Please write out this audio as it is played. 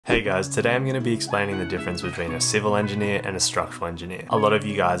Hey guys, today I'm going to be explaining the difference between a civil engineer and a structural engineer. A lot of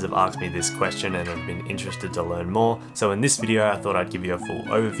you guys have asked me this question and have been interested to learn more, so in this video I thought I'd give you a full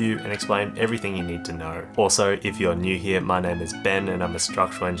overview and explain everything you need to know. Also, if you're new here, my name is Ben and I'm a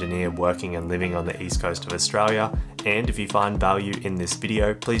structural engineer working and living on the east coast of Australia. And if you find value in this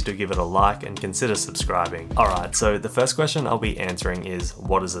video, please do give it a like and consider subscribing. Alright, so the first question I'll be answering is,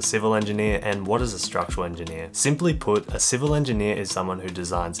 what is a civil engineer and what is a structural engineer? Simply put, a civil engineer is someone who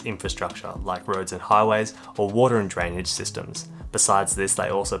designs infrastructure like roads and highways or water and drainage systems. Besides this, they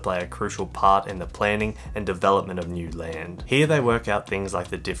also play a crucial part in the planning and development of new land. Here they work out things like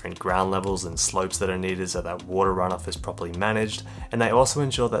the different ground levels and slopes that are needed so that water runoff is properly managed, and they also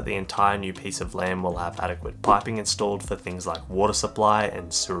ensure that the entire new piece of land will have adequate piping installed for things like water supply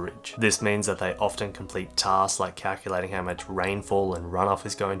and sewerage. This means that they often complete tasks like calculating how much rainfall and runoff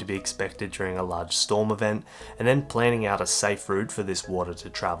is going to be expected during a large storm event, and then planning out a safe route for this water to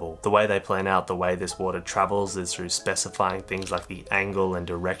travel. The way they plan out the way this water travels is through specifying things like the angle and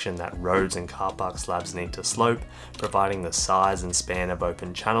direction that roads and car park slabs need to slope, providing the size and span of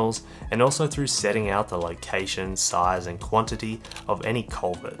open channels, and also through setting out the location, size, and quantity of any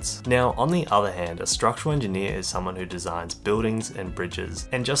culverts. Now, on the other hand, a structural engineer is someone who designs buildings and bridges.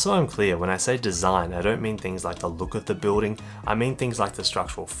 And just so I'm clear, when I say design, I don't mean things like the look of the building, I mean things like the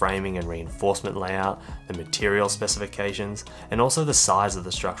structural framing and reinforcement layout, the material specifications, and also the size of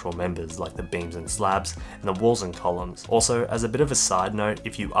the structural members like the beams and slabs, and the walls and columns. Also, as a bit of a side note,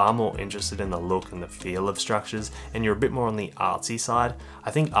 if you are more interested in the look and the feel of structures and you're a bit more on the artsy side,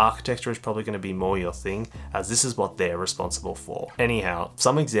 I think architecture is probably going to be more your thing, as this is what they're responsible for. Anyhow,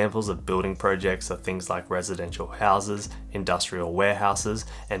 some examples of building projects are things like residential houses, industrial warehouses,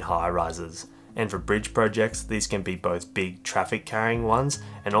 and high-rises. And for bridge projects, these can be both big traffic carrying ones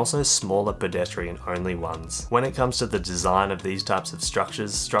and also smaller pedestrian only ones. When it comes to the design of these types of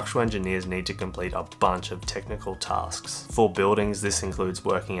structures, structural engineers need to complete a bunch of technical tasks. For buildings, this includes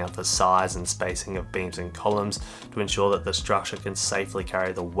working out the size and spacing of beams and columns to ensure that the structure can safely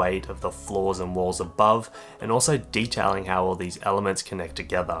carry the weight of the floors and walls above, and also detailing how all these elements connect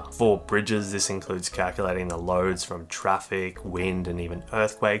together. For bridges, this includes calculating the loads from traffic, wind, and even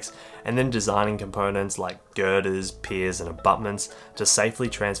earthquakes, and then designing components like girders, piers, and abutments to safely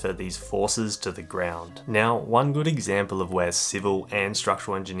transfer these forces to the ground. Now, one good example of where civil and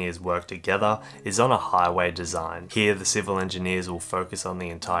structural engineers work together is on a highway design. Here, the civil engineers will focus on the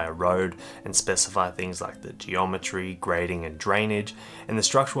entire road and specify things like the geometry, grading, and drainage, and the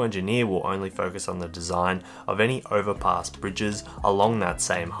structural engineer will only focus on the design of any overpass bridges along that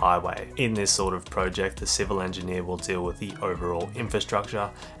same highway. In this sort of project, the civil engineer will deal with the overall infrastructure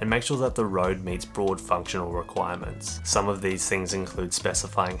and make sure that the road meets broad functional requirements. Some of these things include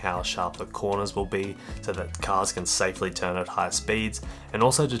specifying how sharp the corners will be so that cars can safely turn at high speeds, and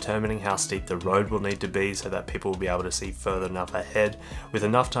also determining how steep the road will need to be so that people will be able to see further enough ahead with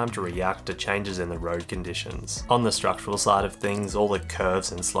enough time to react to changes in the road conditions. On the structural side of things, all the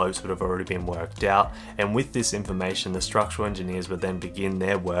curves and slopes would have already been worked out, and with this information the structural engineers would then begin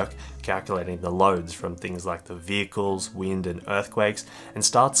their work calculating the loads from things like the vehicles, wind, and earthquakes, and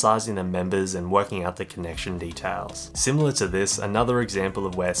start sizing the members and working out the connection details. Similar to this, another example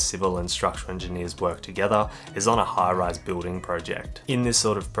of where civil and structural engineers work together is on a high-rise building project. In this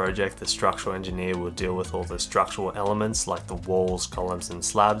sort of project, the structural engineer will deal with all the structural elements like the walls, columns, and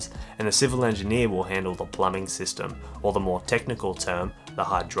slabs, and the civil engineer will handle the plumbing system, or the more technical term, the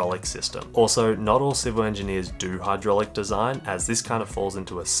hydraulic system. Also, not all civil engineers do hydraulic design, as this kind of falls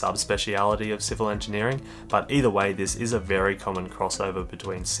into a sub-speciality of civil engineering, but either way, this is a very common crossover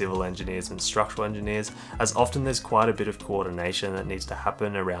between civil engineers and structural engineers, as often there's quite a bit of coordination that needs to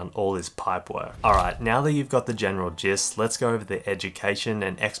happen around all this pipe work. Alright, now that you've got the general gist, let's go over the education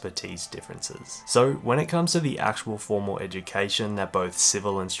and expertise differences. So when it comes to the actual formal education that both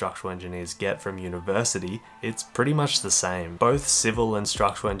civil and structural engineers get from university, it's pretty much the same. Both civil and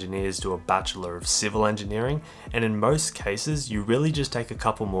structural engineers do a Bachelor of Civil Engineering, and in most cases you really just take a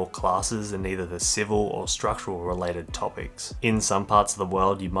couple more classes in either the civil or structural related topics. In some parts of the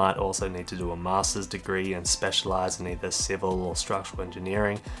world you might also need to do a master's degree and specialise in either civil or structural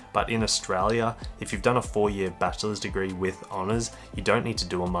engineering, but in Australia, if you've done a 4-year bachelor's degree with honours, you don't need to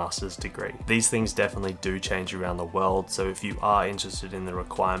do a master's degree. These things definitely do change around the world, so if you are interested in the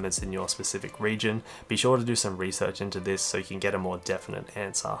requirements in your specific region, be sure to do some research into this so you can get a more definite definite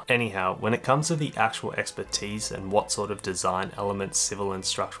answer. Anyhow, when it comes to the actual expertise and what sort of design elements civil and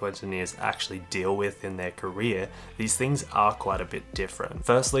structural engineers actually deal with in their career, these things are quite a bit different.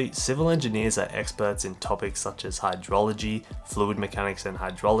 Firstly, civil engineers are experts in topics such as hydrology, fluid mechanics and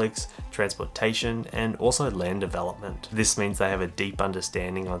hydraulics, transportation, and also land development. This means they have a deep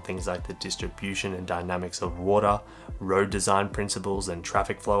understanding on things like the distribution and dynamics of water, road design principles and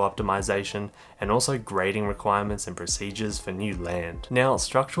traffic flow optimization, and also grading requirements and procedures for new land. Now,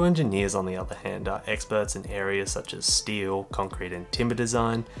 structural engineers on the other hand are experts in areas such as steel, concrete and timber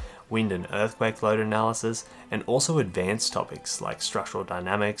design, wind and earthquake load analysis, and also advanced topics like structural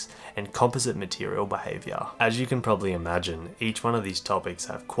dynamics and composite material behavior. As you can probably imagine, each one of these topics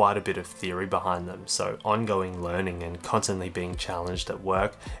have quite a bit of theory behind them, so ongoing learning and constantly being challenged at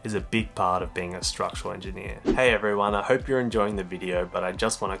work is a big part of being a structural engineer. Hey everyone, I hope you're enjoying the video, but I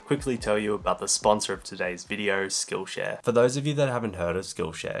just want to quickly tell you about the sponsor of today's video, Skillshare. For those of you that haven't heard of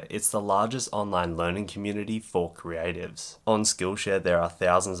Skillshare, it's the largest online learning community for creatives. On Skillshare, there are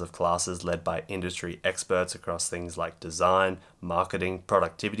thousands of classes led by industry experts across things like design, marketing,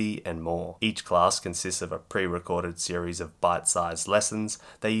 productivity, and more. Each class consists of a pre-recorded series of bite-sized lessons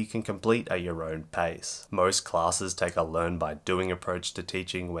that you can complete at your own pace. Most classes take a learn by doing approach to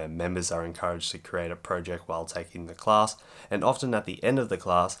teaching, where members are encouraged to create a project while taking the class, and often at the end of the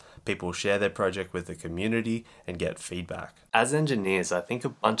class, people share their project with the community and get feedback. As engineers, I think a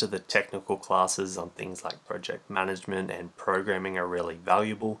bunch of the technical classes on things like project management and programming are really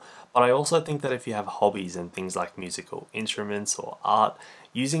valuable, but I also think that if you have hobbies and things like musical instruments or art,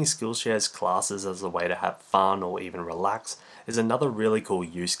 using Skillshare's classes as a way to have fun or even relax is another really cool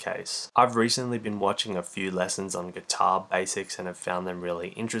use case. I've recently been watching a few lessons on guitar basics and have found them really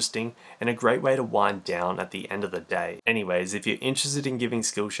interesting and a great way to wind down at the end of the day. Anyways, if you're interested in giving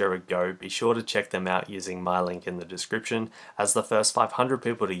Skillshare a go, be sure to check them out using my link in the description, as the first 500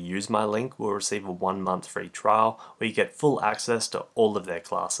 people to use my link will receive a 1-month free trial where you get full access to all of their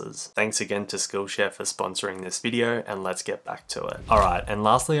classes. Thanks again to Skillshare for sponsoring this video, and let's get back to it. Alright, and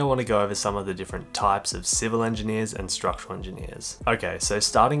lastly I want to go over some of the different types of civil engineers and structural engineers. Okay, so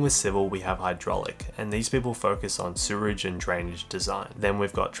starting with civil, we have hydraulic, and these people focus on sewerage and drainage design. Then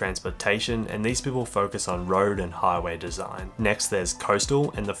we've got transportation, and these people focus on road and highway design. Next there's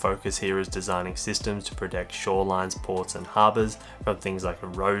coastal, and the focus here is designing systems to protect shorelines, ports and harbours from things like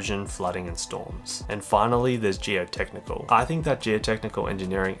erosion, flooding and storms. And finally there's geotechnical. I think that geotechnical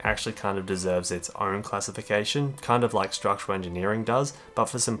engineering actually kind of deserves its own classification, kind of like structural engineering does, but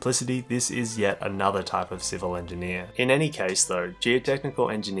for simplicity this is yet another type of civil engineer. In any case though,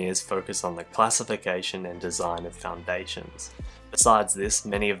 geotechnical engineers focus on the classification and design of foundations. Besides this,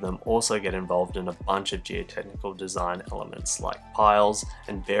 many of them also get involved in a bunch of geotechnical design elements like piles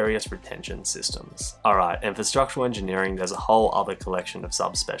and various retention systems. Alright, and for structural engineering there's a whole other collection of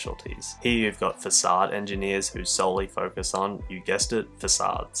subspecialties. Here you've got facade engineers who solely focus on, you guessed it,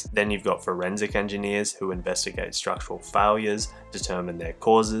 facades. Then you've got forensic engineers who investigate structural failures, determine their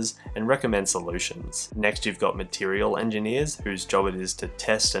causes, and recommend solutions. Next you've got material engineers whose job it is to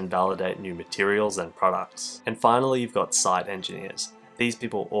test and validate new materials and products. And finally you've got site engineers. These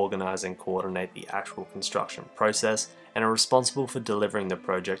people organize and coordinate the actual construction process and are responsible for delivering the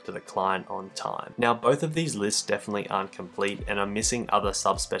project to the client on time. Now both of these lists definitely aren't complete and are missing other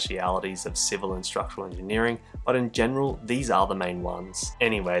subspecialities of civil and structural engineering, but in general these are the main ones.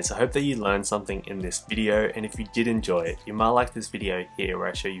 Anyways, I hope that you learned something in this video, and if you did enjoy it, you might like this video here where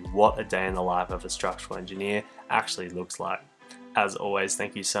I show you what a day in the life of a structural engineer actually looks like. As always,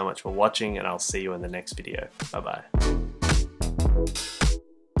 thank you so much for watching, and I'll see you in the next video. Bye bye.